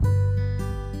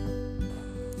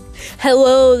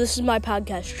Hello, this is my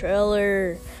podcast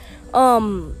trailer.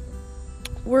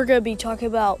 We're gonna be talking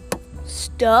about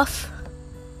stuff.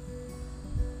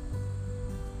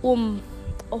 A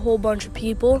whole bunch of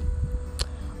people.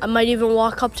 I might even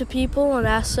walk up to people and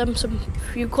ask them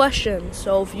few questions.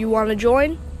 So if you want to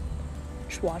join,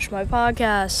 just watch my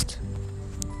podcast.